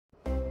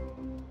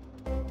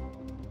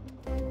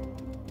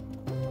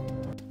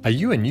Are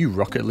you a new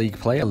Rocket League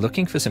player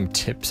looking for some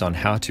tips on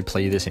how to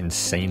play this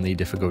insanely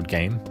difficult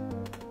game?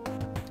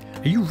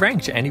 Are you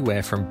ranked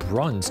anywhere from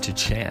bronze to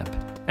champ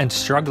and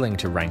struggling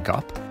to rank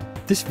up?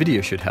 This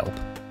video should help.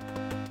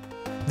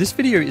 This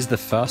video is the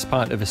first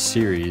part of a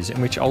series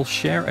in which I'll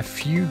share a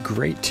few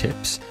great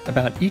tips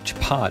about each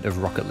part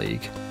of Rocket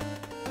League.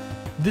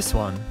 This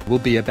one will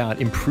be about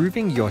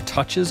improving your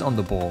touches on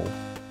the ball.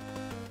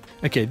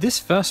 Okay, this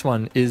first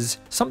one is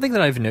something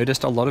that I've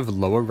noticed a lot of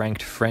lower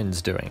ranked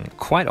friends doing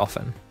quite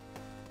often.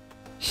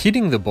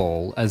 Hitting the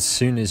ball as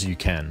soon as you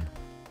can.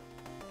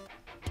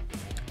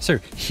 So,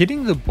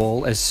 hitting the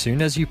ball as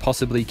soon as you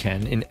possibly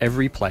can in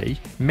every play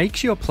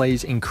makes your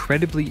plays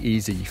incredibly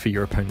easy for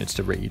your opponents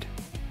to read.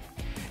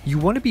 You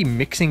want to be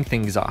mixing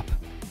things up,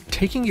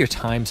 taking your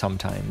time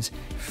sometimes,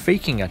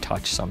 faking a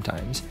touch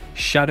sometimes,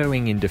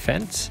 shadowing in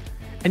defense,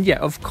 and yeah,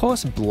 of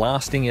course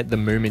blasting it the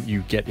moment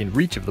you get in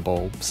reach of the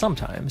ball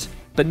sometimes,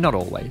 but not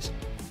always.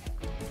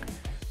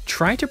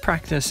 Try to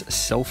practice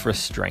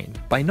self-restraint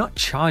by not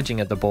charging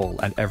at the ball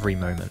at every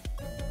moment.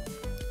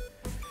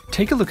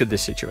 Take a look at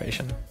this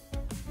situation.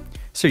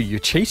 So you're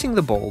chasing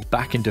the ball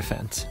back in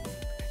defense.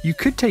 You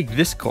could take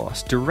this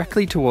course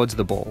directly towards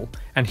the ball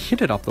and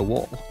hit it up the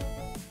wall.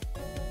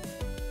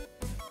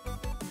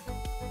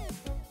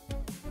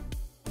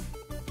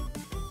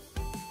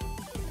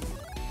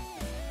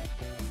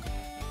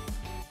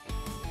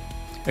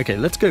 Okay,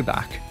 let's go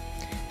back.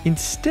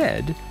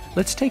 Instead,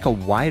 let's take a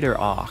wider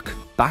arc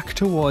back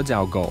towards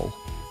our goal,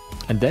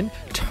 and then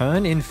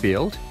turn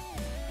infield,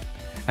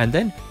 and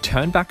then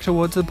turn back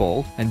towards the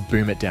ball and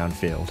boom it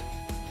downfield.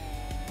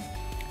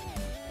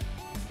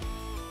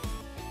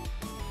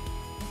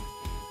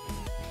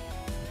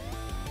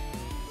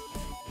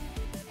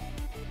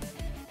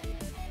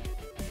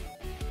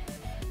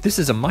 This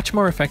is a much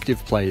more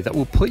effective play that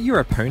will put your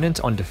opponent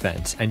on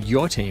defense and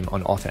your team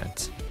on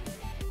offense.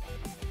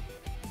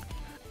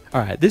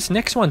 Alright, this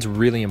next one's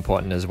really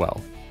important as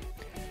well.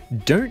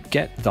 Don't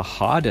get the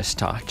hardest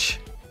touch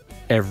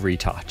every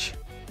touch.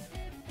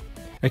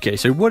 Okay,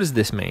 so what does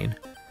this mean?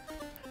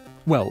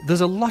 Well,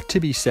 there's a lot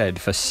to be said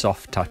for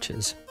soft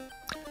touches.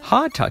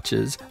 Hard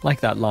touches, like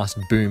that last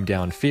boom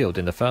downfield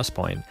in the first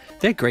point,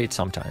 they're great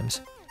sometimes,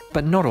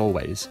 but not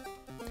always.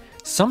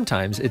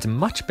 Sometimes it's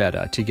much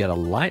better to get a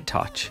light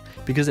touch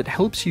because it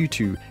helps you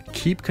to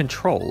keep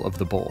control of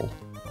the ball.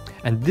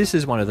 And this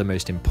is one of the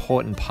most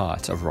important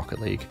parts of Rocket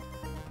League.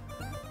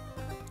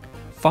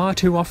 Far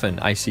too often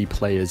I see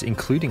players,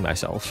 including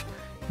myself,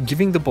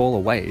 giving the ball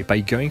away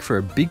by going for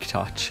a big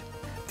touch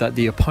that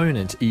the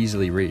opponents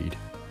easily read.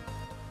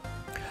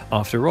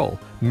 After all,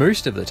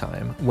 most of the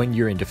time, when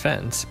you're in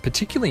defense,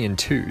 particularly in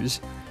twos,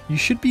 you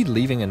should be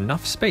leaving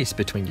enough space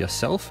between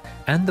yourself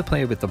and the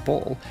player with the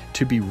ball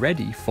to be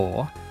ready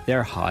for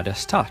their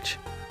hardest touch.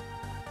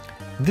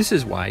 This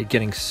is why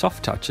getting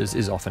soft touches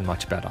is often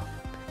much better.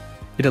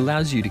 It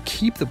allows you to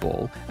keep the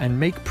ball and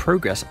make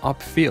progress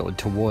upfield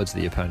towards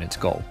the opponent's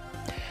goal.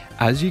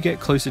 As you get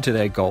closer to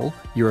their goal,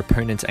 your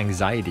opponent's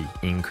anxiety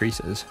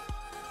increases,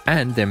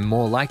 and they're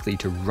more likely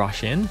to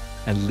rush in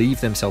and leave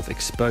themselves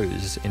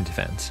exposed in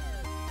defense.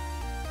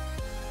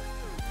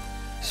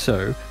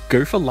 So,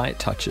 go for light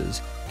touches,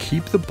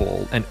 keep the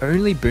ball, and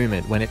only boom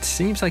it when it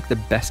seems like the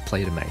best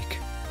play to make.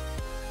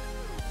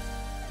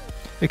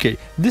 Okay,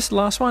 this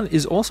last one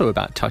is also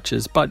about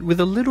touches, but with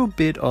a little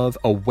bit of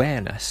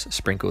awareness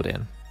sprinkled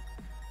in.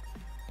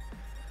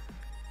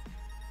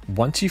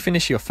 Once you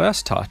finish your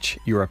first touch,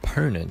 your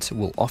opponents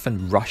will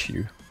often rush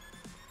you.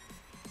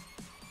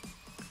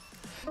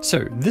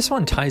 So this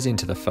one ties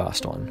into the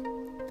first one.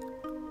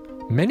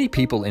 Many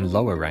people in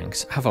lower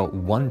ranks have a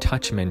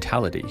one-touch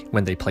mentality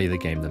when they play the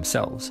game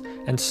themselves,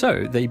 and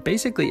so they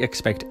basically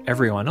expect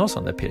everyone else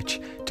on the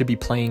pitch to be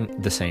playing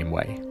the same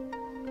way.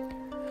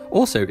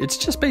 Also, it's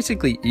just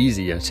basically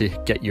easier to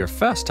get your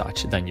first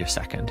touch than your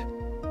second.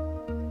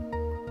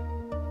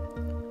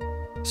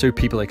 So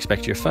people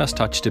expect your first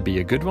touch to be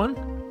a good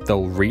one,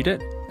 they'll read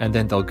it, and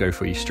then they'll go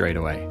for you straight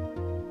away.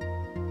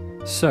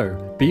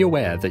 So, be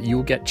aware that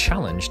you'll get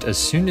challenged as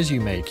soon as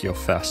you make your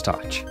first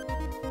touch.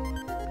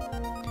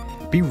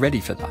 Be ready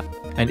for that,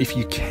 and if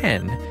you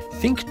can,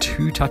 think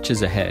 2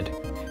 touches ahead.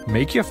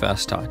 Make your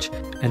first touch,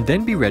 and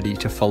then be ready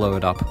to follow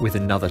it up with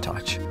another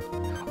touch.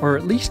 Or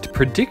at least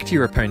predict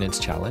your opponent's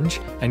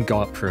challenge and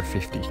go up for a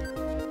 50.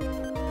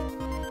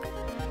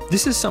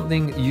 This is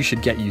something you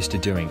should get used to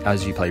doing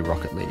as you play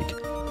Rocket League.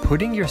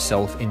 Putting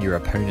yourself in your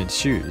opponent's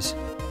shoes.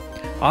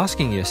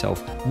 Asking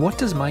yourself, what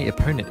does my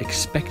opponent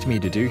expect me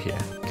to do here?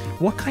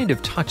 What kind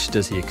of touch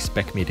does he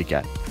expect me to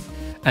get?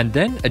 And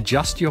then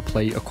adjust your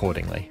play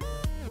accordingly.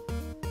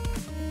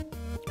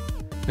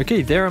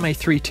 Okay, there are my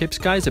 3 tips,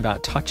 guys,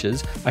 about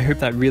touches. I hope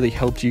that really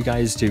helped you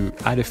guys to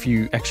add a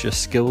few extra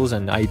skills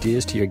and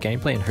ideas to your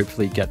gameplay and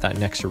hopefully get that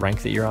next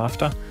rank that you're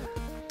after.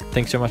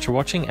 Thanks so much for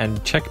watching,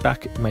 and check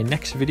back my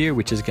next video,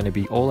 which is going to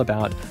be all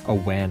about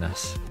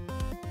awareness.